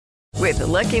With the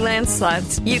Lucky Land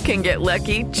Slots, you can get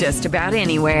lucky just about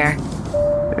anywhere.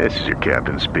 This is your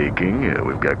captain speaking.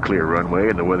 We've got clear runway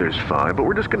and the weather's fine, but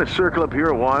we're just going to circle up here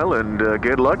a while and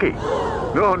get lucky.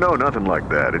 No, nothing like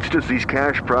that. It's just these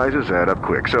cash prizes add up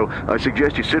quick. So I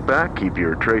suggest you sit back, keep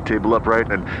your tray table upright,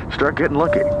 and start getting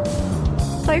lucky.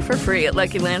 Play for free at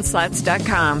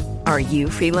LuckyLandSlots.com. Are you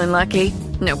feeling lucky?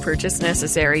 No purchase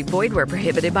necessary. Void where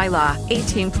prohibited by law.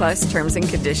 18+ terms and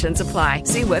conditions apply.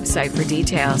 See website for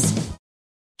details.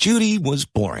 Judy was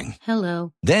boring.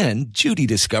 Hello. Then Judy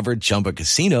discovered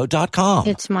ChumbaCasino.com.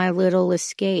 It's my little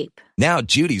escape. Now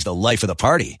Judy's the life of the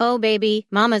party. Oh, baby,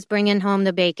 mama's bringing home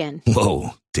the bacon.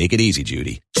 Whoa, take it easy,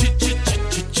 Judy.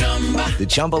 The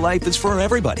Chumba life is for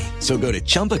everybody. So go to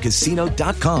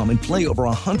ChumbaCasino.com and play over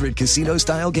 100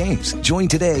 casino-style games. Join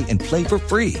today and play for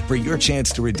free for your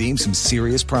chance to redeem some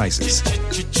serious prizes.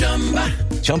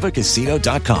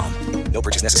 ChumbaCasino.com. No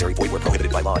purchase necessary. Void where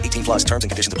prohibited by law. 18+ terms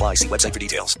and conditions apply. See website for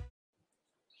details.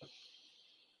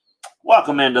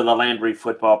 Welcome into the Landry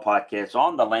Football Podcast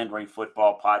on the Landry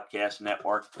Football Podcast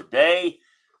Network. Today,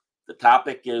 the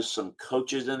topic is some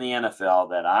coaches in the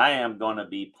NFL that I am going to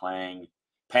be paying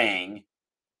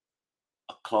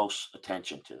a close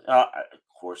attention to. Of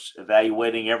course,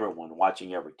 evaluating everyone,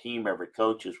 watching every team, every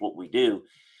coach is what we do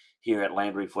here at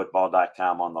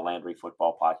LandryFootball.com on the Landry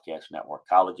Football Podcast Network,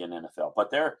 college and NFL.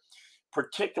 But there are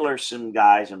particular some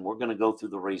guys, and we're going to go through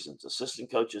the reasons.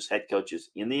 Assistant coaches, head coaches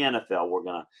in the NFL, we're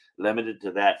going to limit it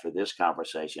to that for this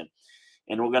conversation.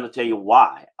 And we're going to tell you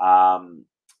why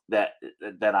that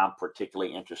I'm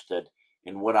particularly interested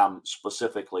in what I'm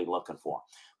specifically looking for.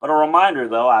 But a reminder,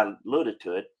 though, I alluded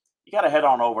to it, you got to head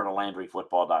on over to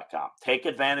LandryFootball.com. Take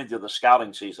advantage of the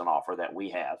scouting season offer that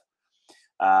we have.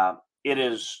 It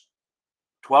is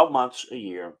 12 months a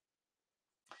year.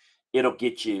 It'll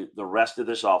get you the rest of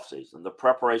this offseason, the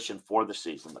preparation for the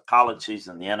season, the college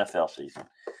season, the NFL season.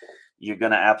 You're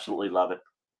going to absolutely love it.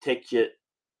 Take you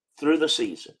through the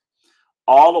season,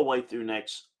 all the way through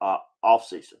next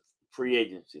offseason, free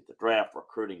agency, the draft,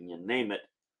 recruiting, you name it.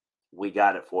 We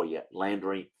got it for you at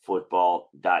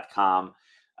LandryFootball.com.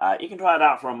 You can try it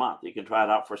out for a month. You can try it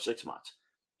out for 6 months.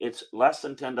 It's less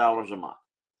than $10 a month.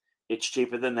 It's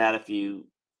cheaper than that if you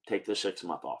take the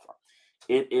 6-month offer.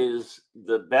 It is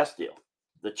the best deal,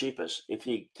 the cheapest, if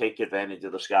you take advantage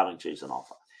of the scouting season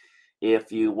offer.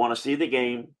 If you want to see the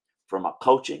game from a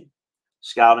coaching,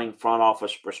 scouting, front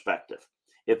office perspective,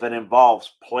 if it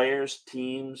involves players,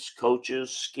 teams, coaches,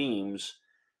 schemes,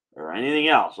 or anything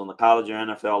else on the college or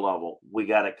NFL level, we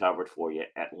got it covered for you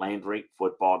at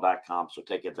LandryFootball.com. So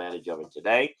take advantage of it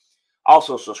today.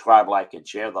 Also subscribe, like, and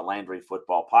share the Landry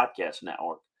Football Podcast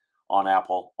Network on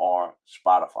Apple or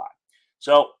Spotify.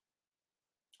 So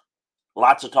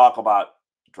lots of talk about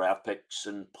draft picks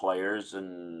and players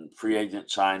and free agent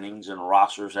signings and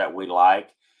rosters that we like.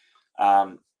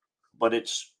 But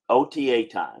it's OTA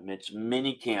time. It's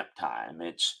mini camp time.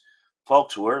 It's,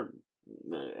 folks, we're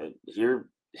here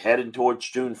heading towards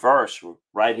June 1st,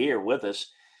 right here with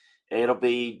us. It'll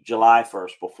be July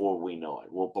 1st before we know it.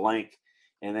 We'll blink.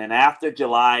 And then after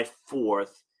July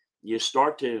 4th, you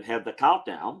start to have the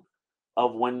countdown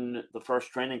of when the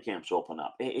first training camps open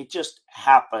up. It just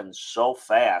happens so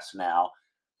fast now.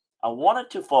 I wanted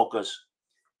to focus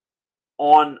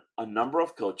on a number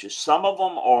of coaches. Some of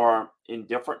them are in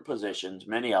different positions,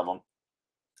 many of them.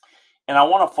 And I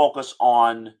want to focus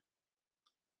on,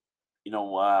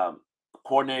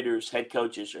 coordinators, head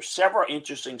coaches. There's several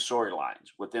interesting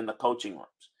storylines within the coaching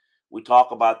rooms. We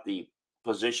talk about the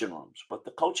position rooms, but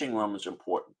the coaching room is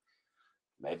important.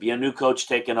 Maybe a new coach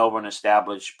taking over an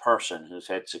established person who's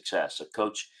had success, a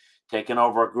coach taking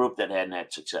over a group that hadn't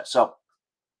had success. So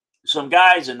some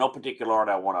guys in no particular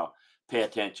order I want to pay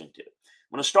attention to.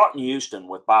 I'm going to start in Houston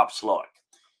with Bob Slowick.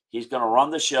 He's going to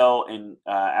run the show, and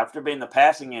after being the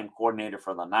passing game coordinator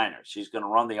for the Niners, he's going to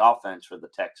run the offense for the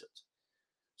Texans.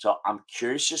 So I'm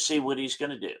curious to see what he's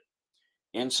going to do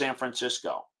in San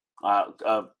Francisco,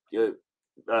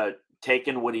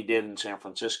 taking what he did in San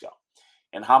Francisco,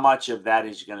 and how much of that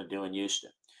he's going to do in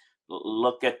Houston.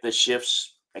 Look at the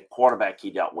shifts at quarterback he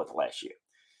dealt with last year.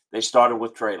 They started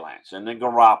with Trey Lance, and then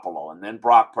Garoppolo, and then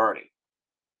Brock Purdy.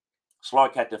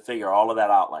 Slowick had to figure all of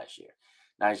that out last year.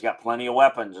 Now he's got plenty of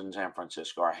weapons in San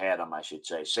Francisco, or had them, I should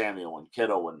say, Samuel and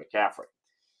Kittle and McCaffrey.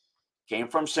 Came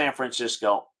from San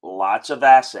Francisco, lots of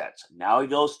assets. Now he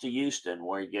goes to Houston,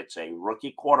 where he gets a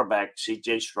rookie quarterback,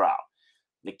 C.J. Stroud.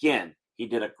 Again, he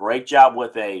did a great job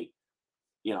with a,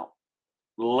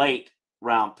 late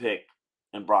round pick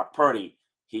in Brock Purdy.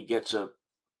 He gets a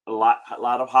lot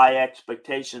of high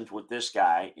expectations with this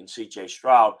guy in C.J.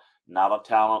 Stroud. Not a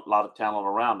lot of talent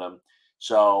around him.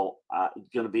 So it's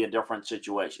going to be a different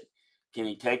situation. Can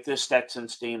he take this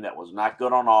Texans team that was not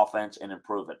good on offense and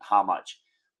improve it? How much?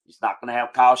 He's not going to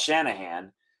have Kyle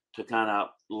Shanahan to kind of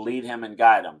lead him and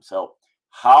guide him. So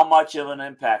how much of an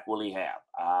impact will he have?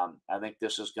 I think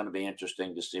this is going to be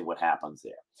interesting to see what happens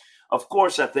there. Of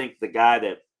course, I think the guy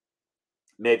that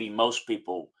maybe most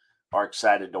people are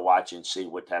excited to watch and see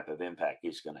what type of impact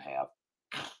he's going to have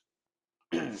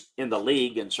in the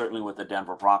league, and certainly with the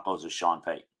Denver Broncos, is Sean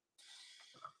Payton.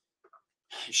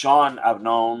 Sean, I've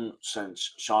known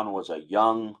since Sean was a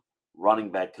young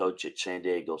running back coach at San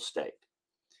Diego State.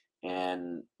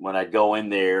 And when I'd go in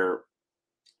there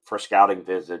for scouting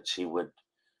visits, he would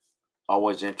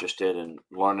always interested in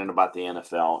learning about the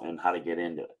NFL and how to get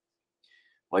into it.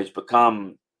 Well, he's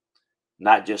become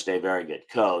not just a very good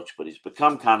coach, but he's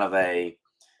become kind of a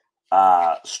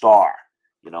star.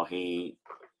 You know, he's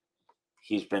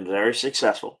been very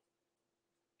successful,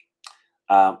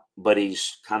 but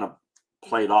he's kind of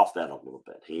played off that a little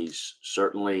bit. He's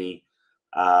certainly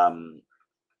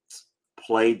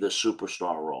played the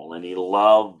superstar role, and he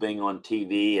loved being on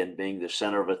TV and being the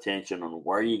center of attention on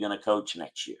where you're going to coach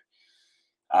next year.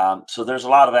 So there's a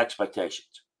lot of expectations.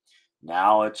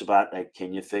 Now it's about,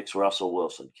 can you fix Russell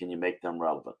Wilson? Can you make them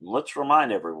relevant? And let's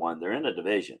remind everyone, they're in a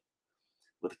division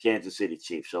with the Kansas City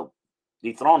Chiefs. So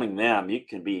dethroning them, you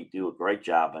can do a great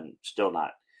job and still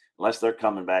not, unless they're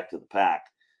coming back to the pack,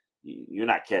 you're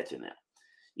not catching them.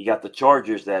 You got the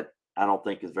Chargers that I don't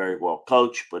think is very well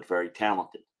coached, but very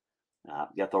talented.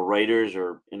 You got the Raiders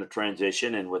are in a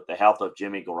transition, and with the health of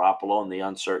Jimmy Garoppolo and the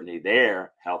uncertainty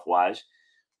there health-wise,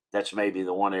 that's maybe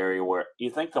the one area where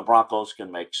you think the Broncos can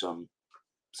make some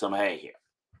hay here.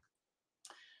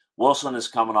 Wilson is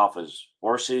coming off his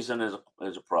worst season as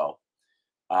a pro.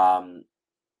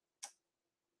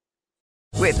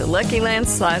 With the Lucky Land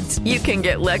Slots, you can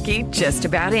get lucky just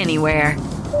about anywhere.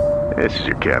 This is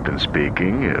your captain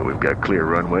speaking. We've got clear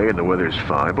runway and the weather's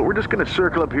fine, but we're just going to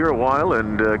circle up here a while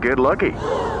and get lucky.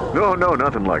 No,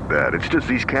 nothing like that. It's just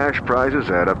these cash prizes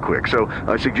add up quick. So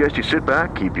I suggest you sit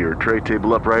back, keep your tray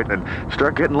table upright, and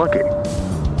start getting lucky.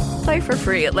 Play for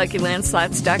free at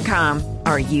LuckyLandSlots.com.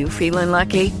 Are you feeling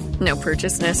lucky? No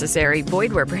purchase necessary.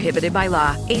 Void where prohibited by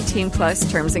law. 18+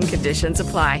 terms and conditions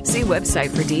apply. See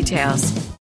website for details.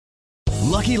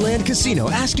 Lucky Land Casino,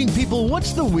 asking people,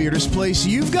 what's the weirdest place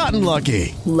you've gotten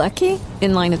lucky? Lucky?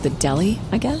 In line at the deli,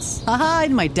 I guess? Aha,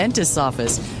 in my dentist's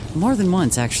office. More than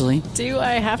once, actually. Do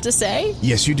I have to say?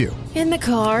 Yes, you do. In the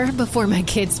car before my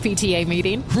kids' PTA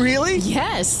meeting. Really?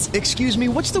 Yes. Excuse me,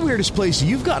 what's the weirdest place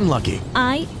you've gotten lucky?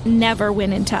 I never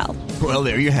win and tell. Well,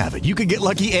 there you have it. You can get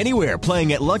lucky anywhere,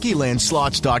 playing at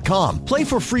LuckyLandSlots.com. Play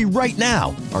for free right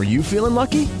now. Are you feeling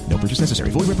lucky? No purchase necessary.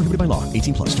 Void where prohibited by law.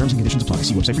 18+. Terms and conditions apply.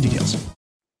 See website for details.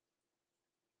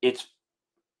 It's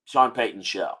Sean Payton's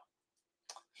show.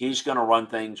 He's going to run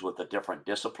things with a different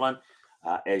discipline.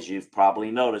 As you've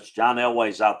probably noticed, John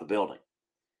Elway's out the building.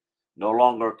 No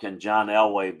longer can John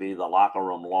Elway be the locker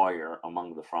room lawyer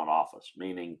among the front office,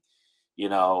 meaning,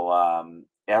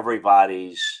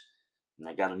 everybody's, and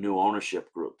they got a new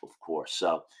ownership group, of course.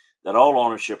 So that old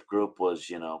ownership group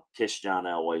was, kiss John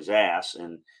Elway's ass,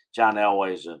 and John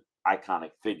Elway's an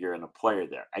iconic figure and a player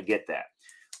there. I get that.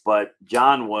 But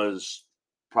John was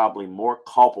probably more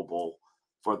culpable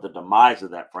for the demise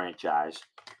of that franchise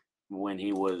when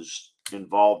he was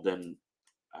involved in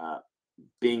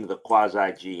being the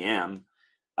quasi-GM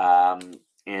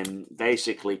and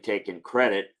basically taking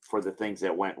credit for the things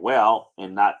that went well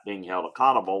and not being held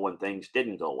accountable when things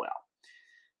didn't go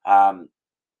well.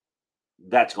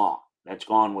 That's gone. That's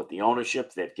gone with the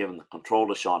ownership. They've given the control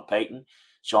to Sean Payton.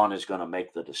 Sean is going to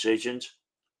make the decisions.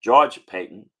 George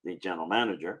Payton, the general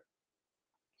manager,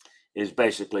 is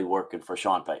basically working for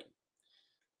Sean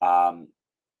Payton.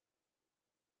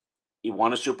 He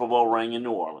won a Super Bowl ring in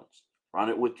New Orleans, run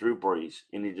it with Drew Brees,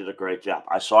 and he did a great job.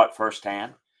 I saw it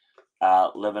firsthand,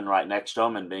 living right next to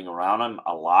him and being around him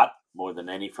a lot, more than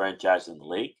any franchise in the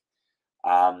league.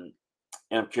 And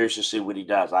I'm curious to see what he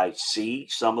does. I see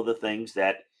some of the things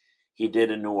that he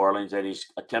did in New Orleans that he's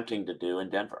attempting to do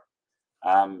in Denver.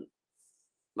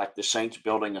 Like the Saints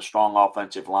building a strong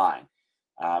offensive line.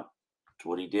 It's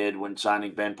what he did when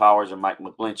signing Ben Powers and Mike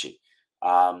McGlinchey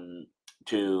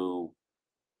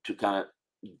to kind of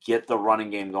get the running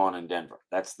game going in Denver.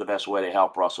 That's the best way to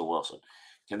help Russell Wilson.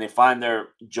 Can they find their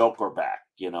joker back?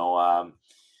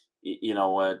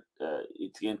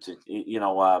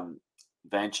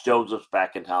 Vance Joseph's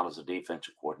back in town as a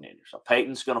defensive coordinator. So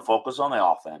Payton's going to focus on the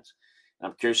offense. And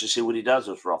I'm curious to see what he does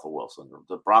with Russell Wilson.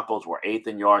 The Broncos were 8th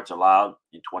in yards allowed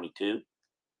in 22.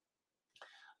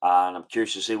 And I'm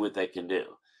curious to see what they can do.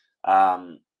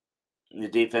 The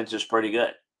defense is pretty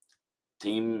good.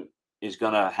 Team is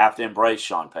going to have to embrace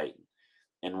Sean Payton.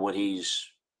 and what he's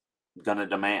going to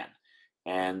demand,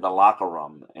 and the locker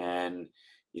room. And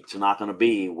it's not going to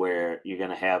be where you're going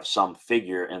to have some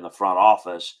figure in the front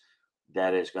office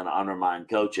that is going to undermine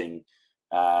coaching.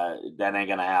 That ain't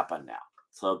going to happen now.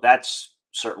 So that's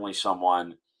certainly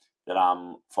someone that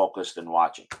I'm focused in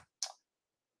watching.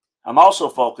 I'm also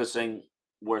focusing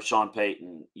where Sean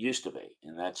Payton used to be,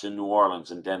 and that's in New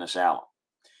Orleans and Dennis Allen.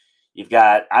 You've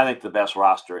got, I think, the best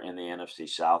roster in the NFC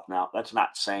South. Now, that's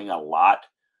not saying a lot,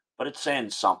 but it's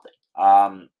saying something.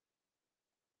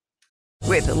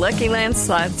 With the Lucky Land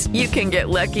Slots, you can get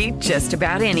lucky just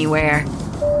about anywhere.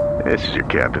 This is your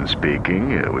captain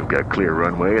speaking. We've got clear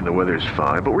runway and the weather's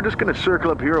fine, but we're just going to circle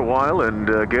up here a while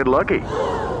and get lucky.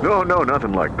 No,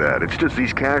 nothing like that. It's just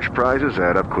these cash prizes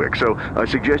add up quick. So I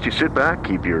suggest you sit back,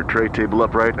 keep your tray table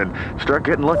upright, and start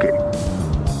getting lucky.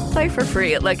 Play for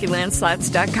free at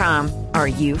LuckyLandSlots.com. Are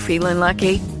you feeling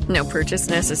lucky? No purchase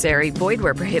necessary. Void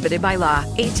where prohibited by law.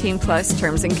 18+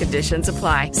 terms and conditions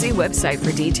apply. See website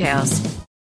for details.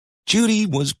 Judy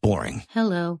was boring.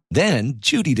 Hello. Then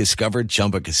Judy discovered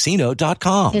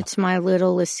ChumbaCasino.com. It's my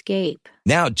little escape.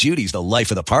 Now Judy's the life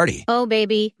of the party. Oh,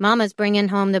 baby, mama's bringing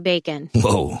home the bacon.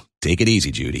 Whoa, take it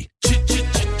easy, Judy.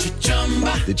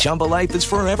 The Chumba life is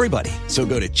for everybody. So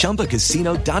go to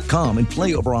ChumbaCasino.com and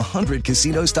play over 100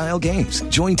 casino-style games.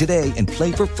 Join today and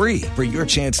play for free for your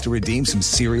chance to redeem some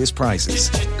serious prizes.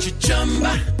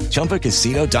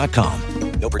 ChumbaCasino.com.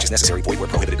 No purchase necessary. Void where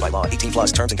prohibited by law.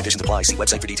 18+ terms and conditions apply. See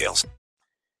website for details.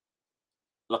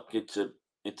 Look, it's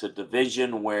a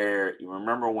division where you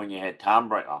remember when you had Tom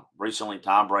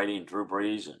Brady and Drew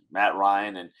Brees and Matt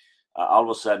Ryan, and all of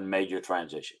a sudden major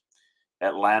transition.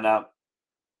 Atlanta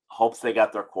hopes they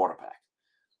got their quarterback.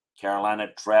 Carolina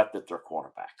drafted their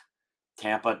quarterback.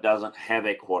 Tampa doesn't have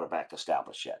a quarterback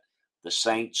established yet. The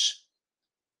Saints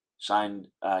signed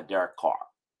Derek Carr.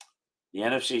 The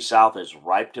NFC South is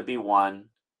ripe to be won.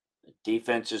 The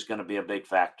defense is going to be a big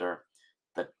factor.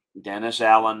 The Dennis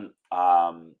Allen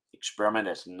experiment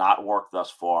has not worked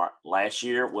thus far. Last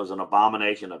year was an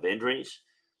abomination of injuries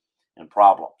and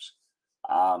problems.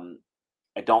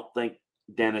 I don't think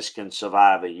Dennis can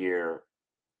survive a year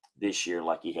this year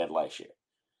like he had last year.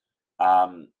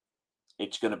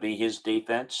 It's going to be his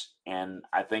defense, and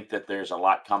I think that there's a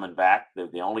lot coming back. They're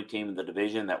the only team in the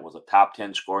division that was a top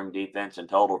 10 scoring defense and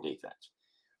total defense.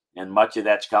 And much of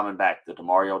that's coming back. The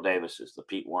DeMario Davises, the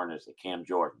Pete Werners, the Cam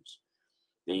Jordans.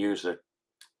 They used their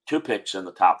 2 picks in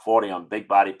the top 40 on big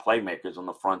body playmakers on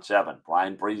the front 7.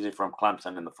 Brian Breezy from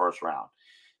Clemson in the first round,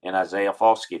 and Isaiah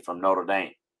Foskey from Notre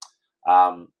Dame.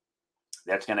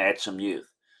 That's going to add some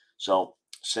youth. So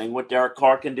seeing what Derek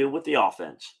Carr can do with the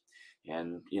offense.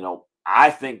 And,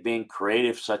 I think being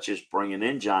creative, such as bringing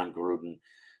in John Gruden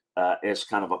as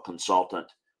kind of a consultant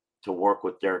to work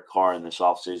with Derek Carr in this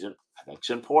offseason, I think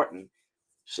it's important.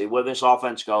 See where this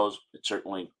offense goes. It's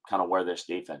certainly kind of where this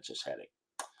defense is heading.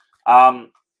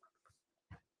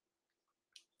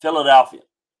 Philadelphia,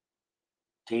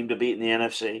 team to beat in the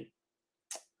NFC.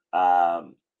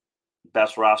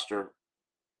 Best roster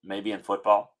maybe in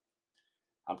football.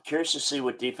 I'm curious to see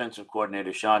what defensive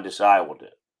coordinator Sean Desai will do.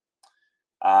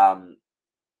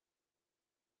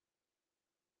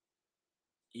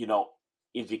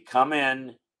 If you come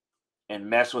in and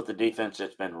mess with the defense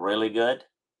that's been really good,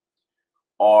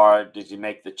 or does he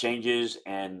make the changes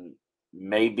and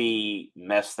maybe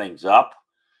mess things up?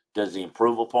 Does he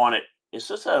improve upon it? It's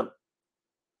just a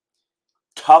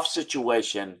tough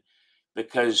situation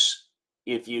because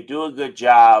if you do a good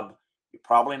job, you're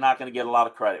probably not going to get a lot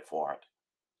of credit for it.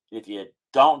 If you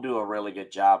don't do a really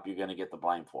good job, you're going to get the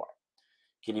blame for it.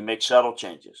 Can he make subtle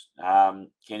changes? Can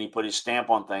he put his stamp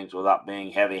on things without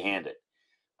being heavy-handed?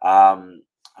 I'm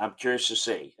curious to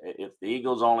see. If the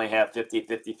Eagles only have 50,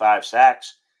 55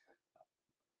 sacks,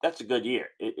 that's a good year.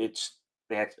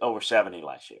 They had over 70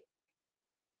 last year.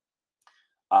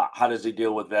 How does he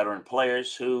deal with veteran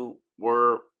players who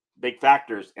were big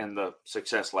factors in the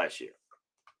success last year?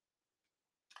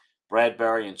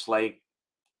 Bradbury and Slade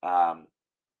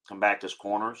come back as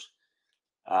corners.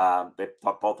 They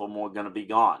thought both of them were going to be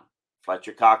gone.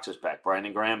 Fletcher Cox is back.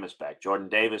 Brandon Graham is back. Jordan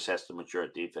Davis has to mature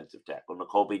at defensive tackle.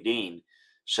 Nakobe Dean,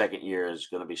 second year, is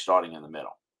going to be starting in the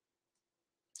middle.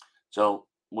 So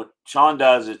what Sean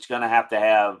does, it's going to have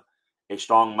a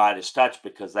strong Midas touch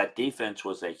because that defense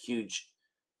was a huge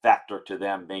factor to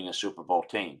them being a Super Bowl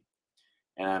team.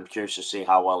 And I'm curious to see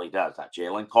how well he does. Now,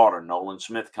 Jalen Carter, Nolan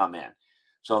Smith come in.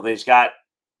 So there's got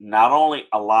not only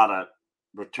a lot of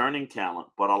returning talent,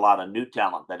 but a lot of new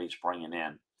talent that he's bringing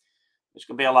in. There's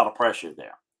going to be a lot of pressure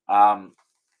there.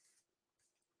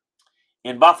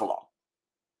 In Buffalo,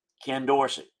 Ken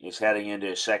Dorsey is heading into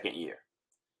his second year.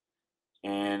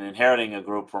 and inheriting a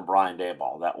group from Brian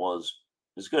Daboll that was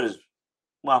as good as,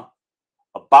 well,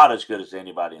 about as good as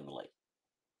anybody in the league.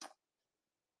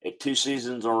 2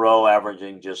 seasons in a row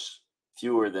averaging just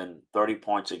fewer than 30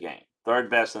 points a game.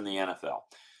 Third best in the NFL.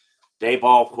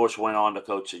 Daboll, of course, went on to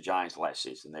coach the Giants last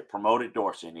season. They promoted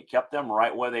Dorsey, and he kept them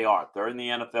right where they are. Third in the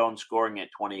NFL in scoring at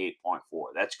 28.4.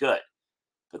 That's good,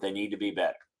 but they need to be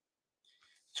better.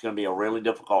 It's going to be a really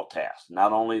difficult task.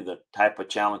 Not only the type of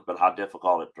challenge, but how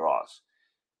difficult it draws.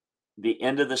 The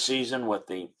end of the season with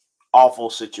the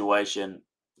awful situation,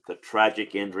 the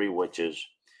tragic injury, which is,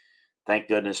 thank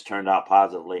goodness, turned out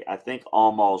positively, I think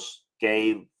almost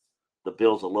gave the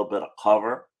Bills a little bit of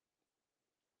cover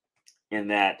in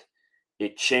that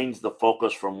it changed the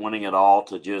focus from winning it all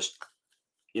to just,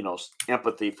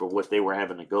 empathy for what they were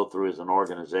having to go through as an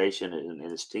organization and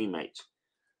his teammates.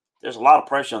 There's a lot of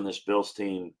pressure on this Bills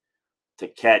team to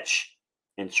catch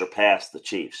and surpass the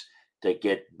Chiefs, to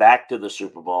get back to the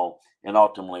Super Bowl and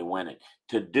ultimately win it,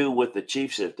 to do what the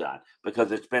Chiefs have done,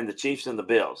 because it's been the Chiefs and the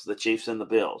Bills, the Chiefs and the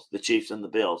Bills, the Chiefs and the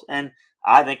Bills. And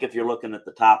I think if you're looking at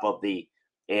the top of the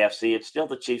AFC, it's still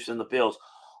the Chiefs and the Bills.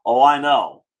 Oh, I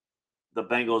know the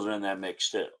Bengals are in that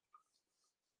mix too.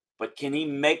 But can he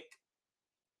make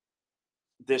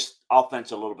this offense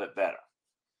a little bit better?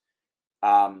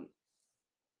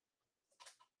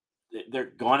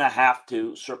 They're going to have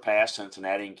to surpass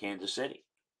Cincinnati and Kansas City.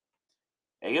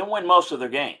 They're going to win most of their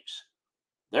games.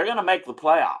 They're going to make the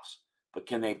playoffs. But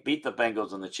can they beat the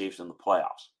Bengals and the Chiefs in the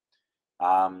playoffs?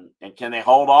 And can they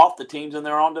hold off the teams in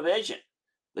their own division?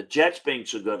 The Jets being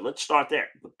so good. Let's start there.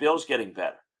 The Bills getting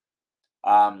better.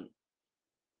 Hard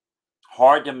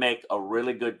to make a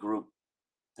really good group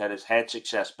that has had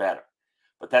success better.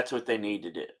 But that's what they need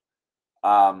to do.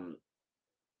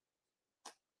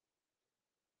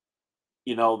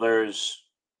 There's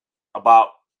about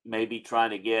maybe trying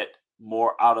to get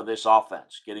more out of this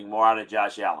offense, getting more out of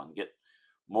Josh Allen, get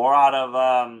more out of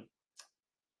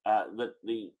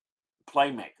the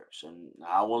playmakers. And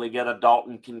how will he get a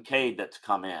Dalton Kincaid that's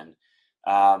come in?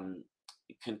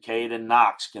 Kincaid and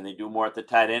Knox, can they do more at the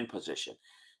tight end position?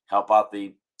 Help out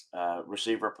the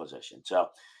receiver position. So,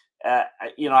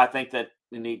 I think that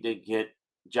they need to get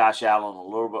Josh Allen a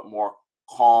little bit more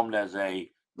calmed as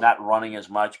not running as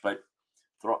much, but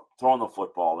throwing the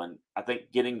football. And I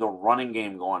think getting the running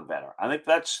game going better. I think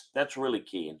that's really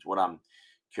key. And what I'm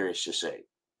curious to see.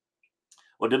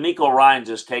 Well, DeMeco Ryans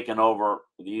has taken over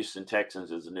the Houston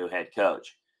Texans as the new head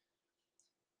coach.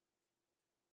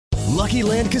 Lucky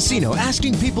Land Casino,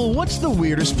 asking people, what's the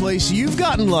weirdest place you've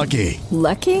gotten lucky?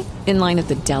 Lucky? In line at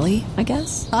the deli, I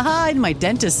guess? Aha, in my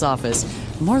dentist's office.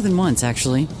 More than once,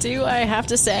 actually. Do I have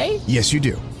to say? Yes, you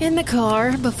do. In the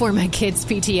car before my kids'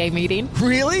 PTA meeting.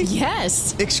 Really?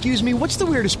 Yes. Excuse me, what's the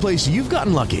weirdest place you've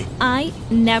gotten lucky? I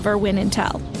never win and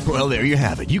tell. Well, there you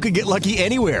have it. You can get lucky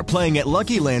anywhere, playing at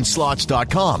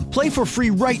LuckyLandSlots.com. Play for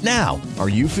free right now. Are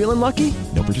you feeling lucky?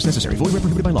 No purchase necessary. Void where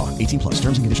prohibited by law. 18+.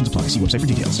 Terms and conditions apply. See website for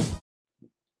details.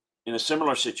 In a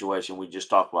similar situation we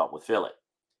just talked about with Philly,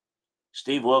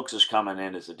 Steve Wilks is coming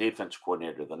in as the defense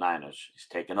coordinator of the Niners. He's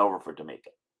taking over for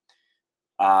DeMeco.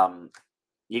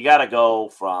 You got to go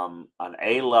from an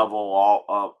A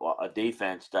level a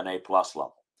defense to an A+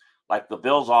 level. Like the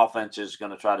Bills' offense is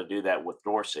going to try to do that with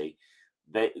Dorsey.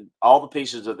 All the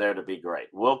pieces are there to be great.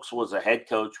 Wilks was a head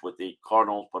coach with the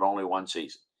Cardinals, but only one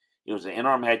season. He was the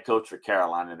interim head coach for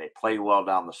Carolina, and they played well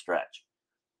down the stretch.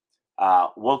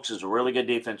 Wilks is a really good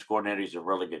defense coordinator. He's a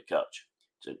really good coach.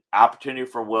 It's an opportunity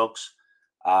for Wilks.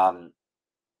 And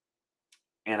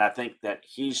I think that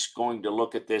he's going to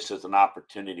look at this as an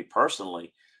opportunity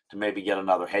personally to maybe get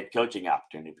another head coaching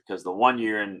opportunity, because the 1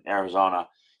 year in Arizona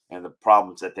and the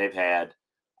problems that they've had,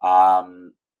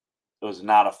 it was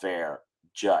not a fair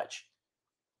judge.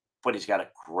 But he's got a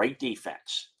great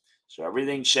defense. So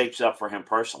everything shapes up for him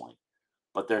personally.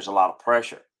 But there's a lot of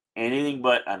pressure. Anything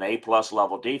but an A+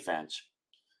 level defense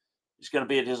is going to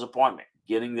be a disappointment.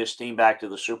 Getting this team back to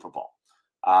the Super Bowl.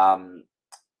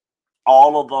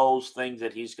 All of those things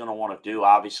that he's going to want to do,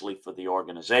 obviously, for the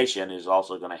organization is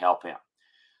also going to help him.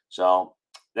 So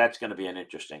that's going to be an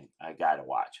interesting guy to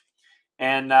watch.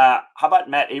 And how about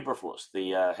Matt Eberflus,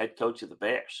 the head coach of the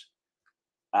Bears?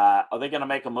 Are they going to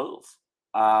make a move?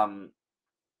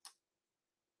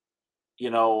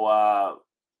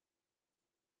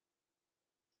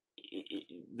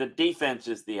 The defense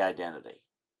is the identity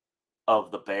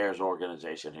of the Bears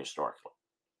organization historically.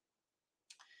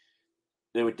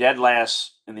 They were dead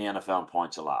last in the NFL in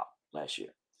points allowed last year.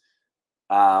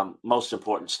 Most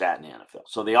important stat in the NFL.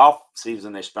 So the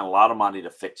offseason, they spent a lot of money to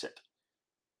fix it.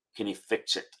 Can he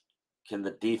fix it? can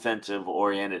the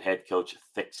defensive-oriented head coach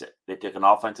fix it? They took an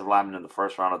offensive lineman in the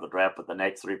first round of the draft, but the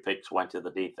next 3 picks went to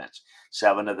the defense.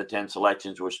 7 of the 10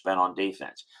 selections were spent on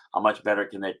defense. How much better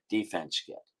can that defense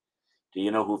get? Do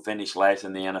you know who finished last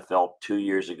in the NFL 2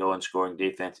 years ago in scoring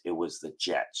defense? It was the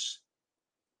Jets.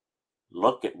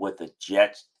 Look at what the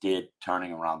Jets did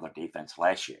turning around their defense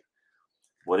last year.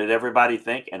 What did everybody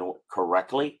think? And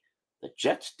correctly, the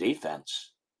Jets'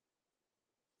 defense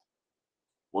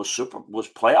was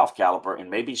playoff caliber and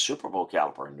maybe Super Bowl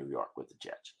caliber in New York with the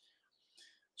Jets.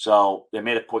 So they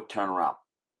made a quick turnaround.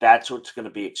 That's what's going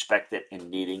to be expected and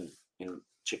needing in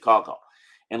Chicago.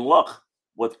 And look,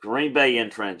 with Green Bay in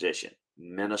transition,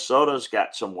 Minnesota's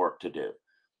got some work to do.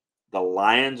 The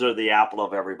Lions are the apple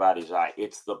of everybody's eye.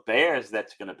 It's the Bears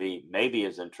that's going to be maybe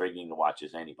as intriguing to watch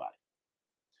as anybody.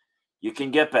 You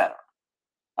can get better.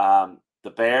 The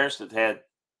Bears have had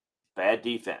bad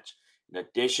defense. In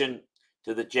addition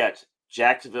to the Jets,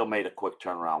 Jacksonville made a quick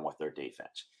turnaround with their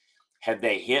defense. Have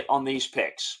they hit on these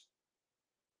picks?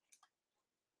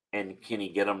 And can he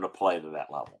get them to play to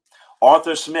that level?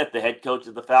 Arthur Smith, the head coach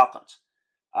of the Falcons.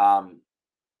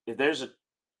 If there's a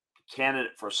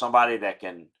candidate for somebody that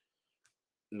can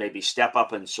maybe step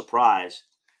up and surprise,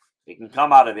 he can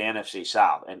come out of the NFC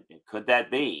South. And could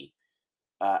that be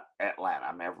Atlanta?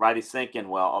 I mean, everybody's thinking,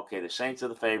 well, okay, the Saints are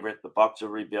the favorite. The Bucs are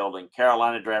rebuilding.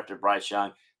 Carolina drafted Bryce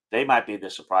Young. They might be the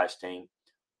surprise team.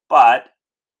 But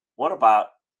what about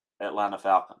Atlanta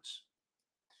Falcons?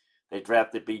 They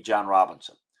drafted Bijan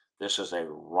Robinson. This is a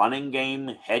running game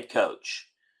head coach,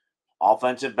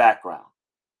 offensive background.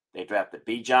 They drafted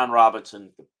Bijan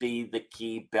Robinson to be the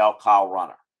key bell cow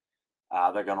runner.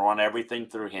 They're going to run everything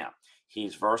through him.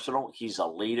 He's versatile. He's a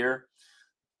leader.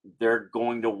 They're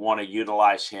going to want to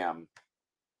utilize him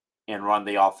and run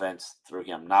the offense through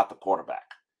him, not the quarterback.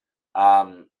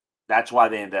 That's why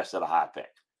they invested a high pick.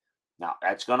 Now,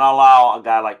 that's going to allow a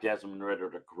guy like Desmond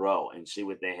Ridder to grow and see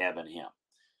what they have in him.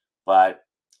 But,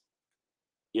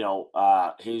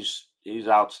 he's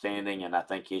outstanding, and I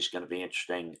think he's going to be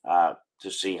interesting to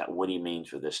see what he means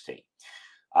for this team.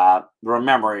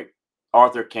 Remember,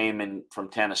 Arthur came in from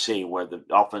Tennessee, where the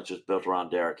offense was built around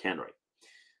Derrick Henry.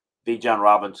 Bijan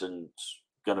Robinson's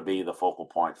going to be the focal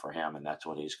point for him, and that's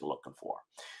what he's looking for.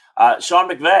 Sean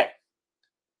McVay,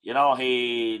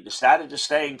 he decided to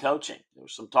stay in coaching. There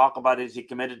was some talk about, is he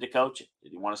committed to coaching?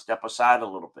 Did he want to step aside a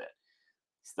little bit?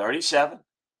 He's 37.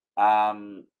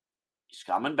 He's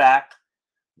coming back.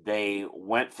 They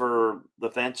went for the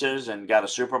fences and got a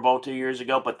Super Bowl 2 years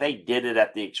ago, but they did it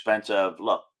at the expense of,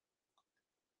 look,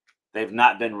 they've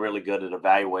not been really good at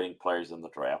evaluating players in the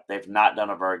draft. They've not done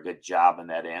a very good job in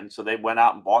that end. So they went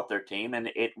out and bought their team, and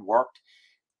it worked.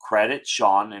 Credit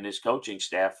Sean and his coaching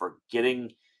staff for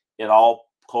getting it all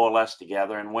coalesced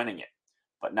together and winning it.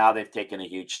 But now they've taken a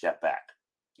huge step back.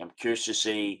 I'm curious to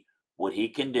see what he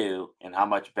can do and how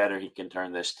much better he can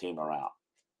turn this team around.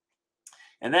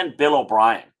 And then Bill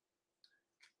O'Brien,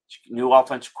 new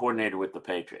offensive coordinator with the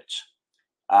Patriots.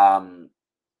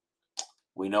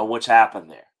 We know what's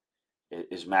happened there.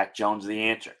 Is Mac Jones the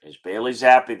answer? Is Bailey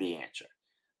Zappi the answer?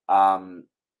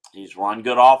 He's run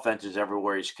good offenses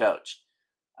everywhere he's coached.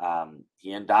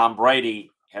 He and Tom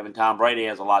Brady, having Tom Brady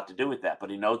has a lot to do with that,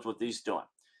 but he knows what he's doing.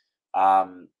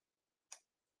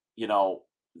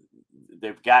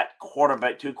 They've got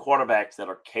two quarterbacks that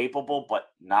are capable but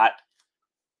not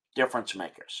difference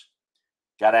makers.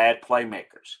 Got to add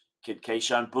playmakers. Could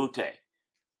Kayshon Boutte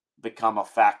become a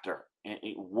factor? And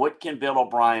what can Bill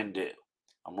O'Brien do?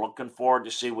 I'm looking forward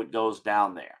to see what goes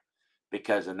down there,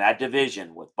 because in that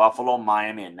division with Buffalo,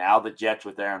 Miami, and now the Jets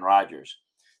with Aaron Rodgers,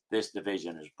 this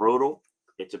division is brutal.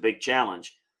 It's a big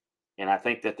challenge. And I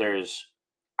think that there's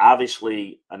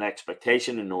obviously an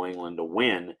expectation in New England to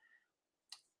win,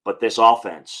 but this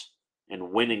offense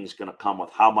and winning is going to come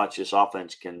with how much this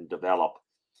offense can develop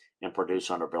and produce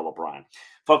under Bill O'Brien.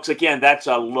 Folks, again, that's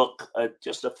a look at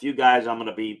just a few guys I'm going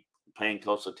to be paying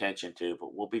close attention to,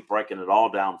 but we'll be breaking it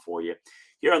all down for you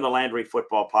here on the Landry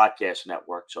Football Podcast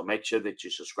Network. So make sure that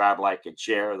you subscribe, like, and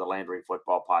share the Landry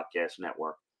Football Podcast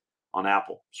Network on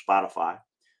Apple, Spotify,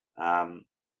 and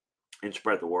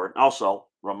spread the word. Also,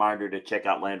 reminder to check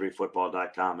out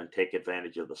LandryFootball.com and take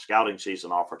advantage of the scouting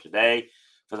season offer today.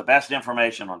 For the best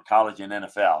information on college and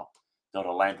NFL, go to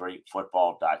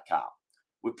LandryFootball.com.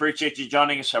 We appreciate you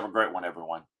joining us. Have a great one,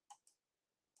 everyone.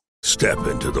 Step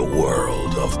into the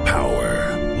world of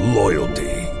power, loyalty,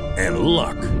 and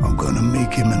luck. I'm going to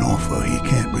make him an offer he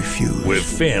can't refuse. With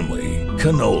family,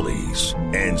 cannolis,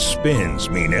 and spins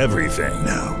mean everything.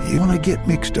 Now, you want to get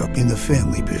mixed up in the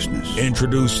family business.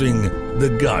 Introducing The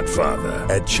Godfather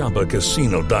at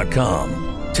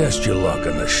ChumbaCasino.com. Test your luck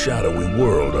in the shadowy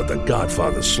world of The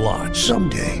Godfather slot.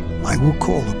 Someday, I will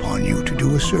call upon you to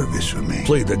do a service for me.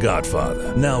 Play The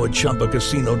Godfather, now at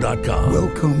ChumbaCasino.com.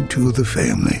 Welcome to the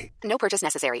family. No purchase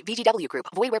necessary. VGW Group.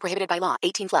 Void where prohibited by law.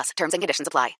 18+. Terms and conditions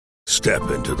apply. Step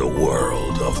into the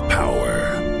world of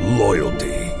power,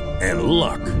 loyalty, and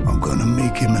luck. I'm gonna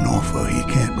make him an offer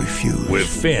he can't refuse. With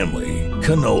family,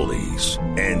 cannolis,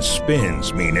 and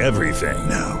spins mean everything.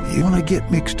 Now, you wanna get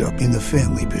mixed up in the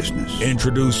family business.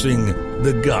 Introducing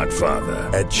The Godfather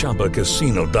at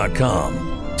ChumbaCasino.com.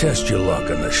 Test your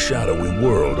luck in the shadowy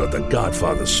world of The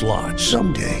Godfather slot.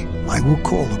 Someday, I will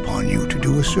call upon you to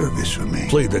do a service for me.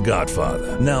 Play The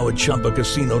Godfather, now at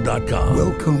ChumbaCasino.com.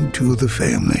 Welcome to the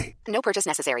family. No purchase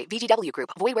necessary. VGW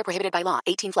Group. Void where prohibited by law.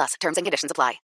 18+. Terms and conditions apply.